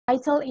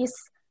title is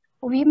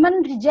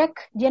Women Reject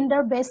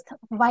Gender-Based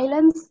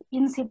Violence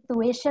in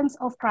Situations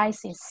of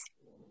Crisis.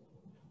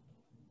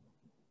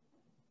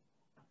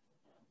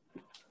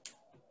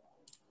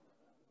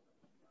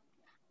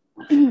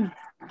 In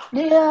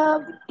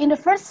the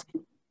first,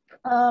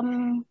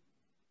 the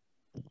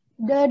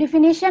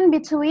definition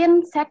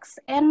between sex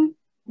and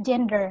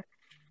gender.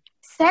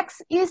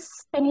 Sex is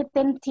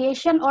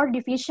penetration or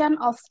division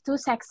of two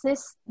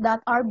sexes that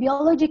are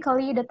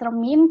biologically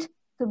determined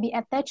to be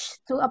attached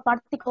to a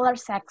particular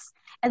sex,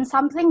 and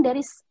something that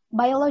is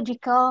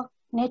biological,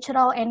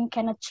 natural, and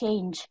cannot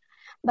change.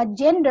 But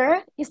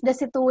gender is the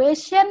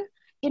situation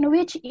in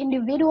which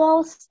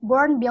individuals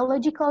born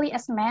biologically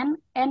as men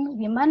and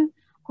women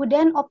who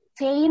then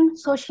obtain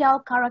social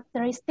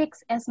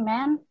characteristics as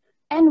men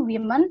and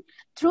women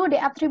through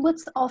the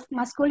attributes of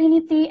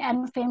masculinity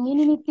and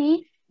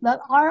femininity that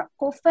are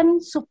often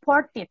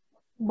supported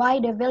by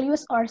the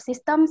values or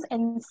systems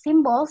and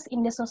symbols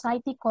in the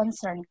society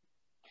concerned.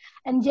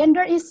 And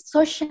gender is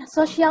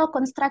social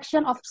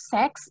construction of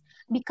sex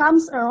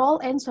becomes a role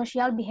and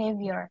social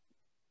behavior.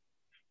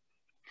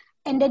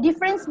 And the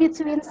difference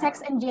between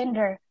sex and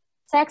gender.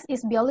 Sex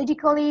is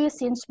biologically,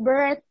 since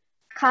birth,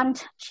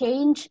 can't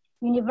change,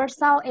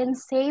 universal and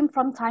same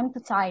from time to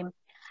time.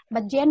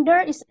 But gender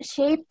is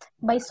shaped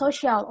by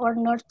social or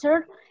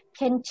nurtured,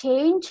 can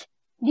change,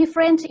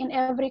 different in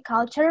every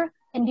culture,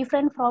 and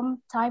different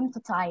from time to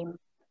time.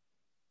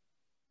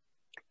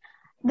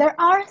 There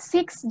are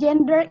 6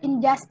 gender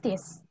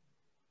injustices: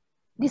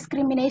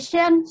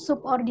 discrimination,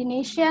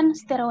 subordination,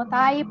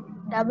 stereotype,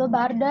 double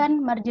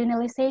burden,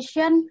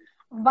 marginalization,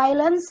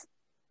 violence,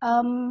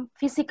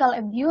 physical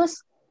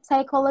abuse,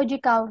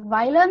 psychological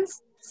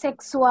violence,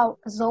 sexual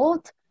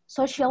assault,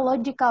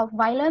 sociological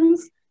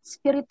violence,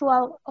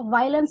 spiritual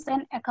violence,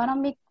 and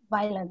economic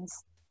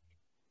violence.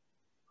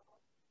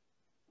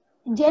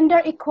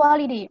 Gender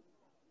equality.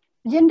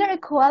 Gender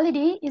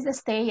equality is a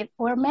state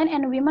where men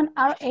and women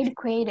are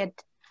educated.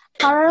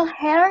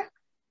 Parallel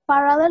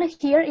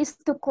here is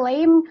to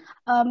claim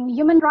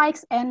human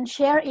rights and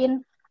share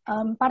in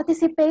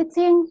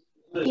participating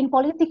in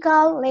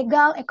political,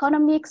 legal,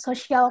 economic,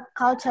 social,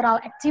 cultural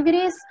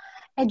activities,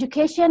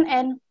 education,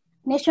 and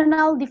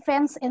national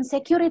defense and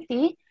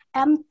security,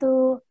 and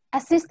to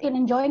assist in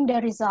enjoying the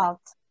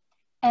results.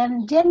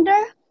 And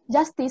gender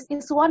justice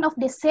is one of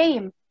the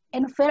same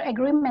and fair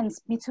agreements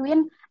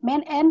between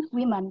men and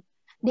women.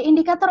 The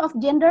indicator of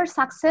gender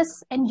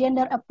success and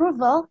gender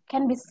approval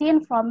can be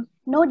seen from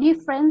no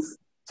difference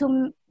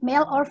to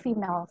male or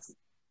females.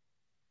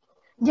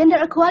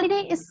 Gender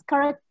equality is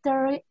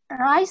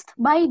characterized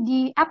by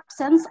the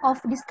absence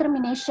of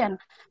discrimination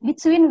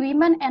between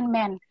women and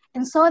men,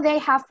 and so they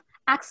have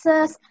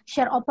access,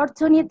 share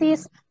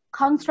opportunities,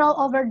 control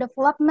over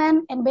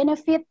development, and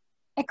benefit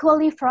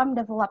equally from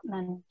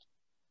development.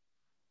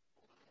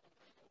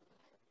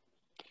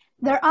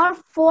 There are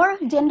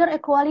 4 gender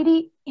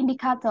equality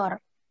indicators: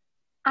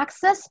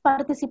 access,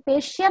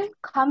 participation,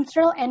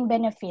 control, and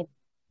benefit.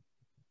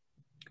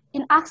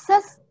 In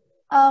access,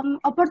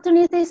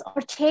 opportunities or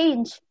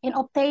change in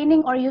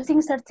obtaining or using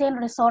certain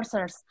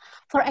resources.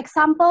 For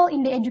example,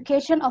 in the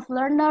education of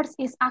learners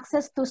is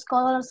access to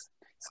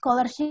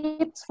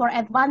scholarships for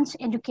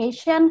advanced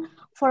education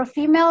for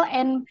female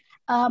and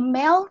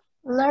male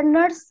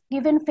learners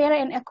given fair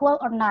and equal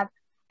or not.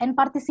 And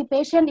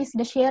participation is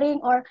the sharing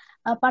or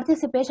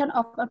participation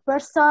of a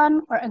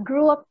person or a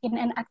group in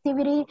an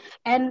activity,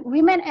 and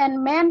women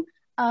and men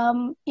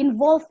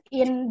involved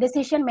in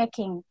decision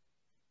making.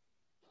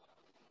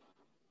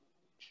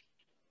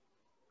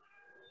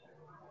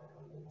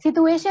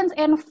 Situations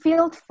and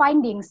field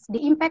findings, the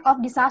impact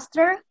of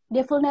disaster,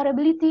 the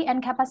vulnerability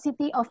and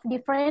capacity of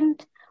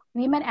different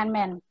women and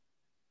men.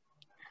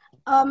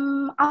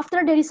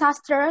 After the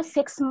disaster,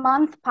 6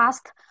 months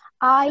passed,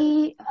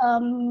 I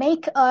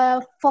make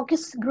a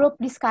focus group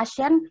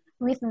discussion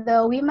with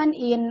the women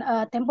in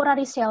a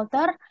temporary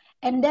shelter,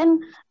 and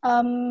then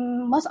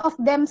most of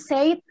them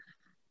said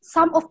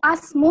some of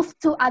us moved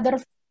to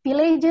other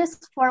villages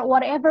for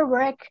whatever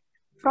work,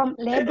 from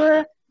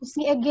labor to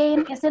see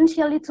again,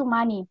 essentially to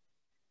money.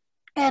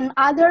 And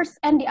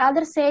the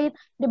others said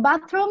the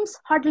bathrooms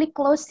hardly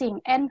closing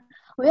and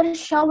we're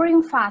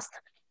showering fast,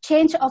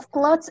 change of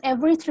clothes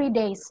every 3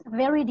 days,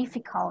 very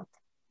difficult.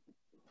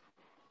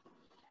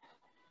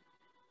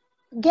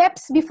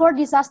 Gaps before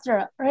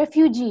disaster,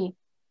 refugee.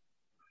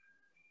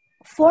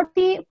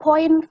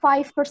 40.5%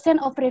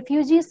 of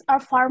refugees are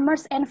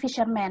farmers and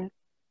fishermen.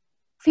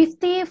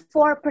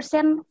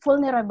 54%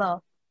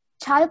 vulnerable.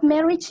 Child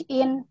marriage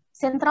in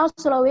Central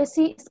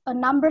Sulawesi is a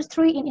number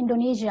 3 in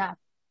Indonesia.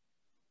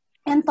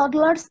 And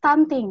toddler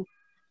stunting,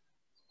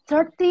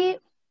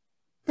 37%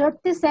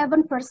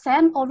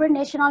 over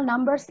national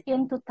numbers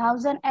in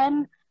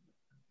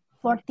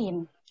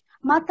 2014.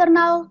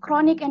 Maternal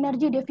chronic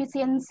energy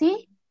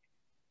deficiency,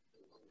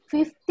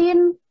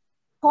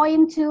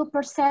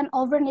 15.2%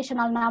 over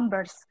national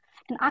numbers.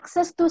 And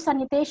access to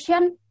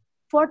sanitation,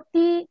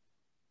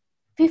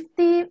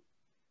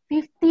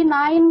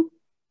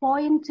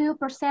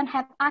 59.2%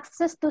 had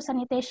access to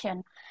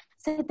sanitation.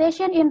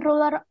 Sanitation in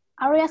rural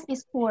areas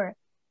is poor.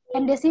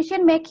 And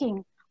decision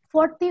making,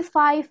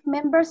 45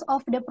 members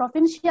of the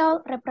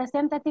Provincial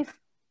Representative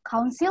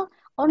Council,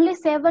 only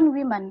 7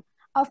 women.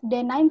 Of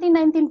the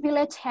 1919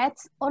 village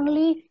heads,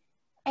 only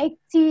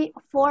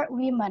 84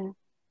 women.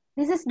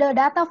 This is the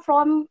data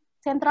from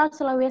Central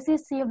Sulawesi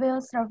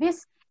Civil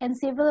Service and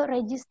Civil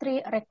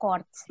Registry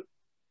Records.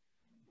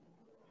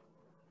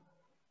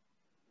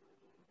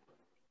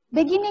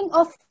 Beginning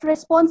of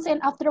response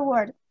and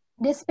afterward,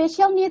 the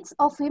special needs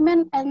of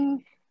women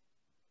and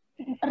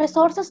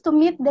resources to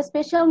meet the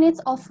special needs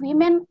of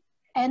women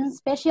and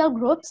special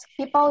groups,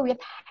 people with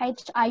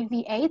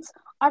HIV/AIDS,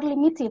 are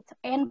limited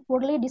and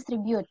poorly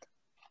distributed.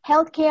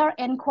 Healthcare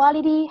and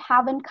quality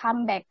haven't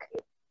come back.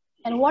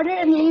 And water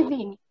and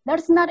living,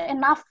 there's not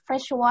enough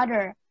fresh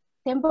water.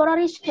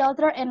 Temporary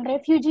shelter and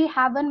refugee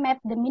haven't met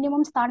the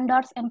minimum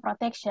standards and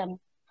protection.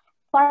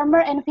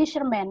 Farmer and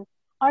fishermen,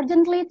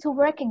 urgently to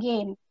work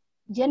again.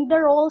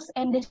 Gender roles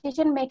and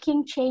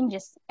decision-making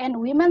changes, and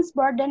women's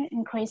burden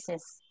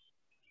increases.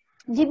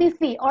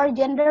 GBV, or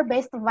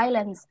gender-based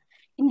violence.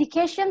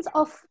 Indications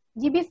of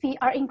GBV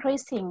are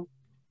increasing.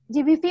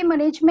 GBV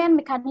management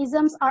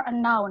mechanisms are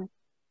unknown.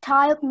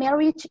 Child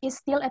marriage is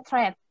still a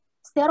threat.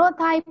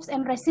 Stereotypes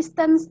and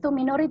resistance to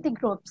minority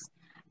groups.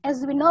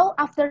 As we know,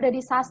 after the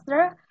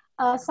disaster,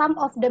 some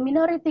of the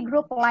minority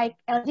group like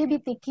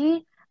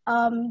LGBTQ,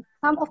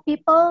 some of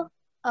people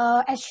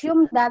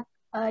assume that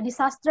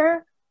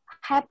disaster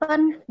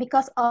happened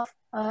because of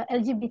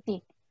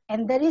LGBT,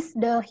 and that is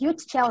the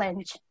huge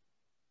challenge.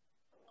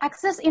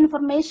 Access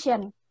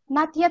information,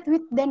 not yet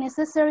with the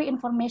necessary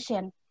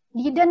information,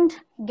 didn't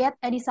get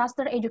a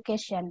disaster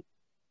education.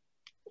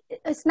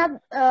 It's not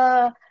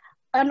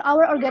on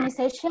our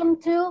organization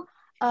too.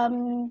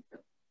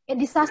 A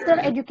disaster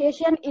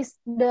education is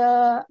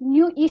the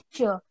new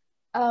issue.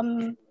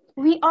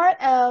 We are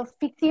a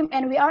victim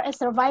and we are a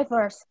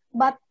survivors,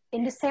 but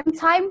in the same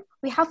time,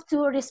 we have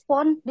to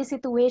respond to the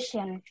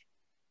situation.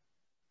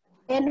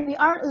 And we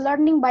are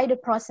learning by the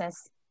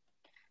process.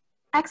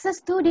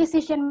 Access to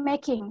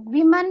decision-making.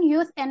 Women,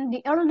 youth, and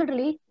the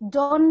elderly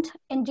don't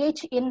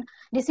engage in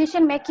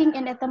decision-making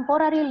in a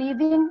temporary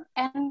living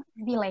and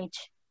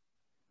village.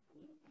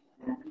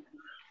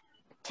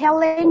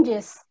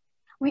 Challenges.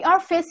 We are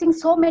facing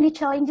so many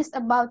challenges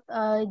about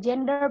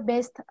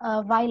gender-based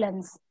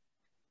violence.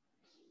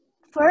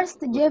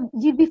 First,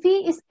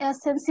 GBV is a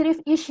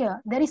sensitive issue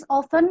that is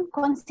often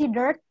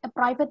considered a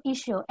private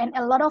issue, and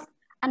a lot of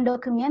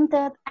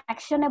undocumented,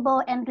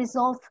 actionable, and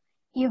resolved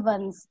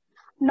events.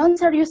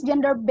 Non-serious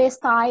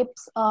gender-based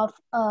types of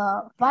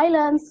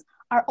violence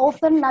are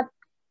often not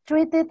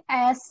treated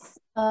as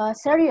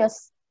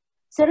serious.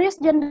 Serious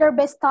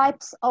gender-based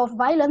types of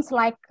violence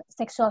like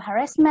sexual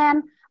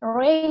harassment,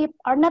 rape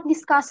are not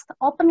discussed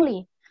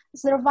openly.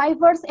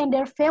 Survivors and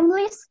their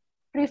families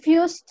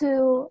refuse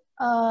to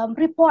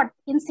report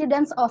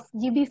incidents of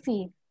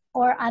GBV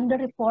or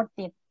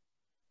underreported.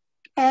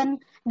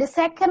 And the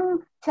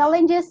second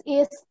challenge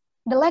is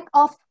the lack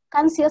of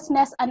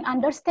consciousness and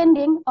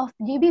understanding of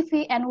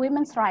GBV and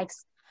women's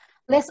rights.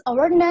 Less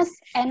awareness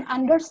and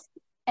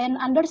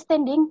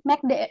understanding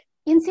make the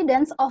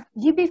incidents of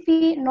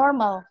GBV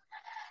normal.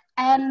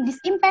 And this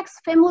impacts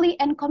family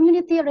and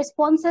community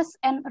responses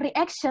and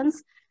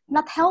reactions,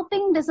 not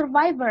helping the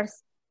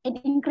survivors and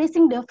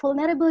increasing the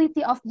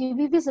vulnerability of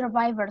GBV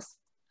survivors.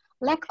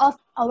 Lack of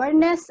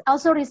awareness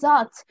also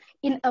results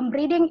in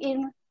breeding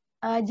in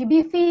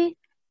GBV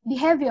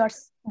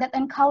behaviors that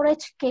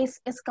encourage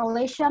case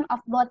escalation of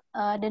both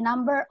the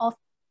number of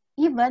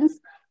events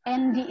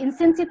and the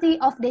intensity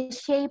of the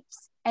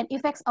shapes and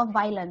effects of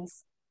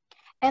violence.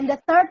 And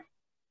the third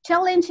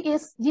challenge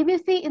is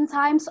GBV in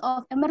times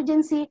of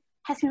emergency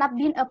has not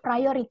been a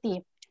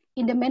priority.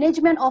 In the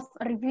management of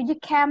refugee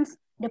camps,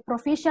 the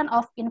provision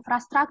of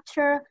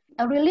infrastructure,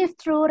 a relief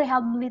through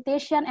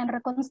rehabilitation and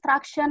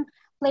reconstruction,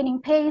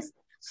 planning pace,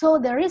 so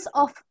the risk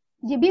of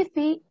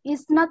GBV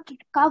is not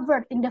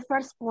covered in the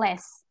first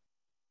place.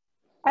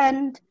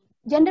 And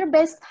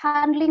gender-based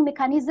handling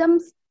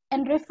mechanisms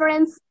and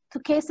reference to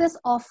cases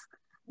of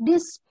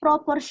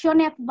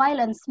disproportionate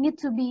violence need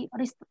to be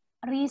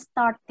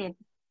restarted.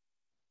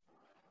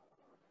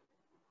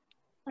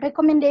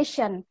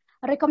 Recommendations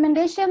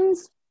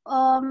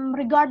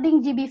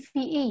regarding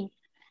GBVE.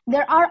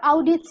 There are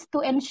audits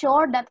to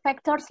ensure that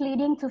factors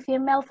leading to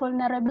female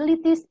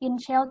vulnerabilities in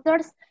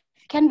shelters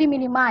can be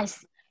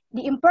minimized.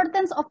 The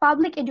importance of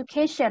public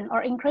education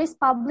or increased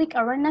public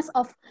awareness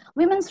of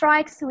women's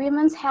rights,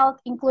 women's health,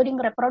 including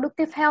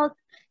reproductive health,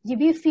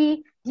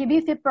 GBV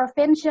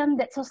prevention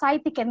that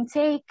society can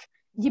take,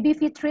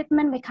 GBV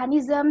treatment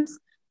mechanisms,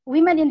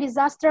 women in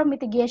disaster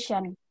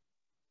mitigation.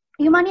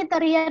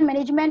 Humanitarian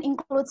management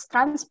includes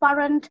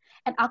transparent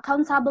and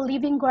accountable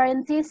living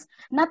guarantees,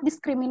 not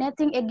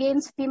discriminating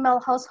against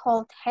female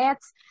household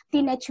heads,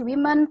 teenage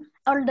women,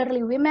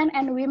 elderly women,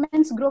 and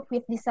women's group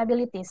with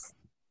disabilities.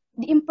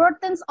 The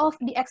importance of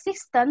the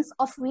existence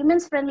of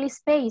women's friendly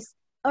space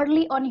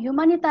early on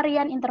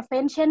humanitarian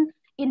intervention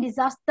in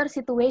disaster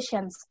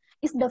situations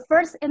is the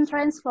first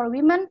entrance for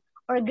women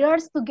or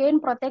girls to gain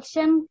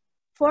protection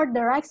for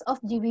the rights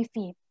of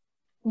GBV.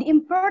 The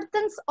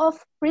importance of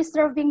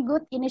preserving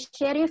good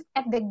initiative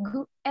at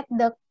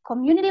the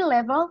community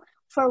level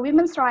for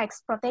women's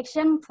rights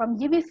protection from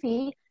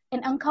GBV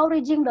and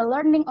encouraging the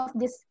learning of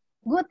this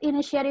good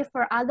initiative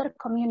for other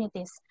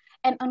communities,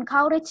 and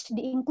encourage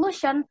the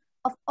inclusion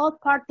of all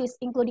parties,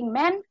 including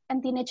men and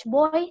teenage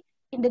boys,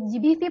 in the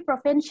GBV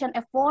prevention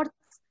efforts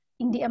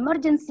in the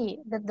emergency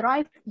that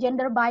drive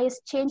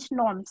gender-biased change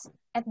norms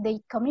at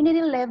the community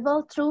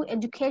level through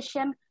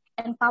education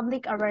and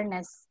public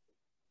awareness.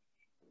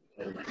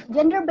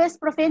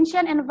 Gender-based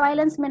prevention and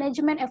violence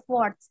management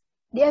efforts,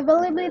 the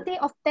availability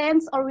of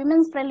tents or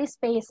women's-friendly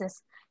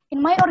spaces.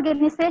 In my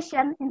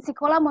organization, in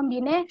Sekolah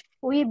Membine,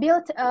 we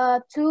built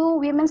 2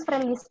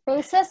 women's-friendly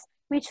spaces,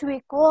 which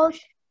we call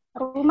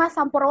Rumah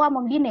Sampurawa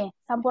Membine.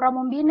 Sampurawa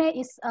Membine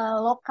is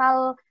a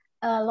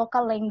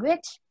local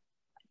language,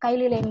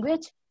 Kaili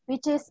language,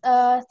 which is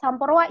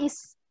Sampurawa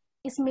is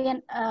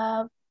mean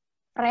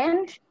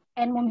French,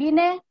 and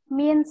Membine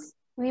means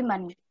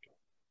women.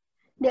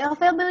 The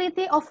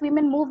availability of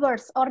women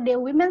movers or the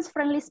women's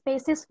friendly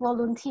spaces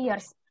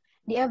volunteers,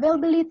 the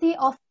availability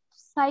of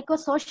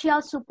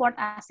psychosocial support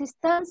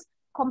assistance,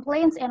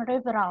 complaints and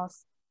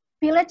referrals,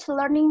 village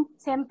learning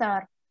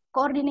center,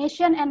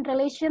 coordination and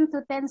relation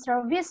to tent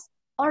service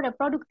or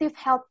reproductive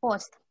health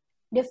post,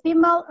 the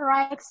female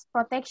rights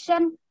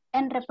protection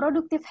and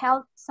reproductive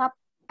health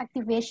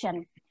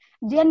sub-activation,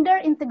 gender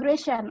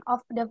integration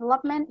of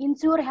development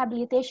into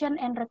rehabilitation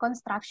and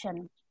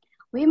reconstruction,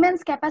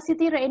 women's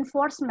capacity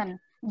reinforcement,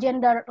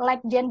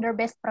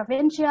 gender-based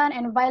prevention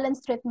and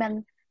violence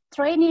treatment,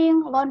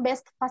 training,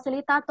 loan-based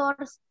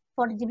facilitators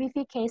for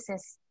GBV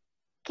cases,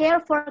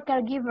 care for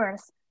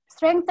caregivers,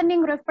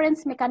 strengthening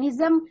reference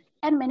mechanism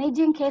and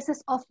managing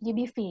cases of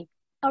GBV,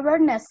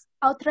 awareness,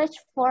 outreach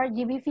for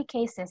GBV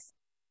cases,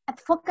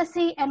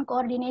 advocacy and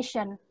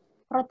coordination,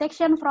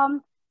 protection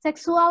from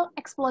sexual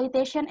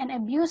exploitation and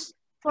abuse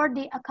for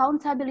the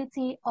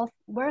accountability of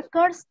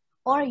workers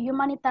or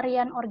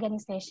humanitarian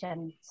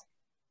organizations.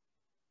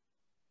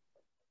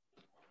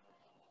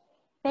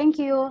 Thank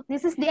you.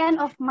 This is the end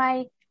of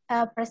my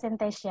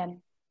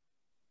presentation.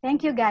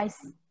 Thank you, guys.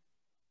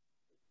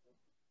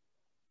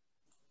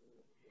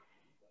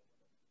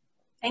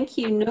 Thank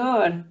you,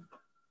 Noor.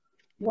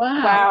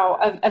 Wow.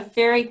 Wow, a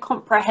very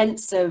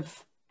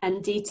comprehensive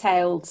and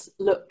detailed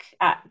look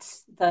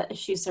at the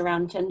issues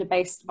around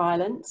gender-based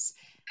violence,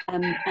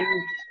 and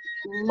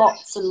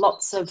lots and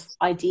lots of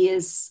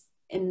ideas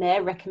in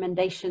there,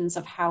 recommendations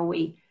of how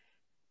we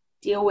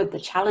deal with the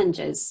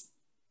challenges.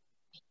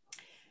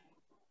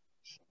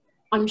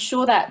 I'm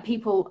sure that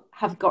people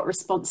have got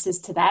responses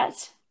to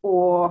that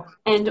or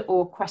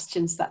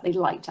questions that they'd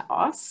like to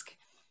ask.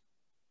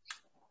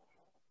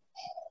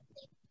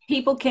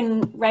 People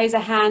can raise a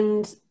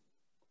hand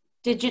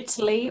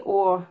digitally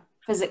or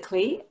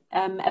physically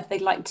if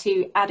they'd like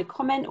to add a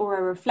comment or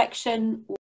a reflection